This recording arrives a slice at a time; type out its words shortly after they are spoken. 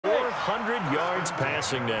100 yards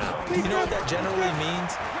passing now. You know what that generally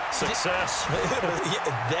means? Success.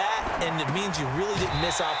 That, and it means you really didn't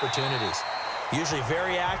miss opportunities. Usually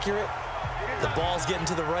very accurate. The ball's getting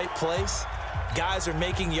to the right place. Guys are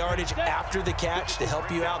making yardage after the catch to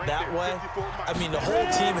help you out that way. I mean, the whole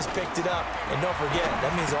team has picked it up. And don't forget,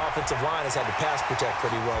 that means the offensive line has had to pass protect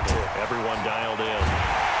pretty well, too. Everyone dialed in.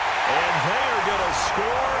 And they are going to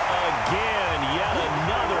score again. Yet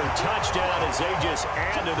another touchdown as they just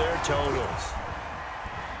add to their totals.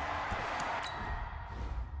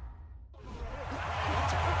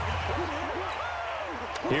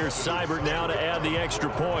 Here's Seibert now to add the extra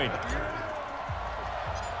point.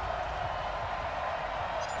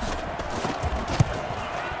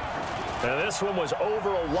 And this one was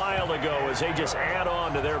over a while ago as they just add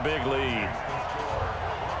on to their big lead.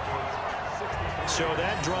 So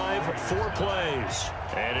that drive, 4 plays,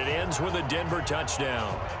 and it ends with a Denver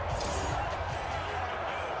touchdown.